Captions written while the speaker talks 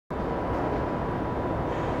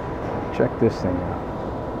check this thing out.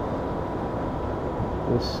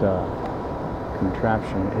 This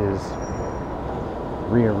contraption is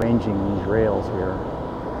rearranging these rails here.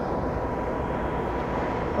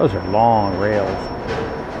 Those are long rails.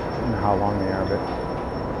 I don't know how long they are, but...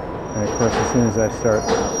 And of course, as soon as I start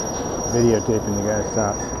videotaping, the guy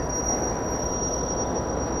stops.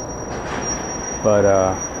 But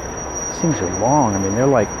these things are long. I mean, they're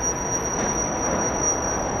like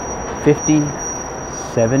 50,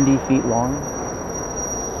 70 feet long.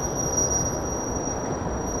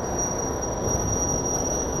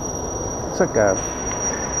 It's like a...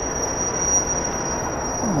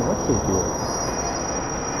 I don't know what they do.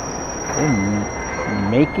 They're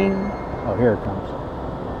making... Oh, here it comes. I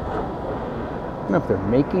don't know if they're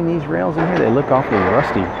making these rails in here. They look awfully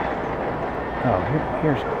rusty. Oh,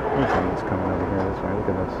 here's one that's coming over here this way. Look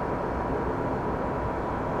at this.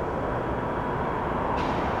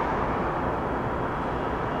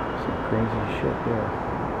 Some crazy shit there.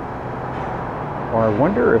 Or I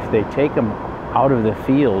wonder if they take them out of the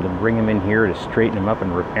field and bring them in here to straighten them up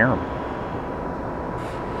and repair them.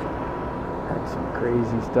 That's some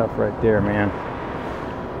crazy stuff right there, man. I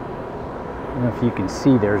don't know if you can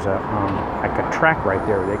see, there's a like a track right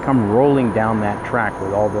there. They come rolling down that track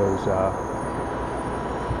with all those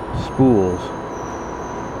spools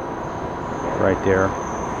right there,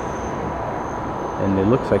 and it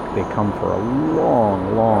looks like they come for a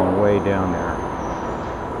long, long way down there.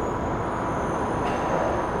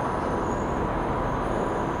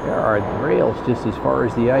 There are rails just as far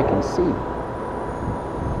as the eye can see.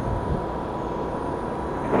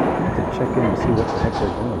 I have to check in and see what the heck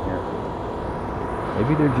they're doing here.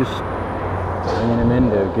 Maybe they're just bringing them in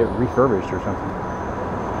to get refurbished or something.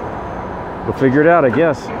 We'll figure it out, I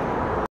guess.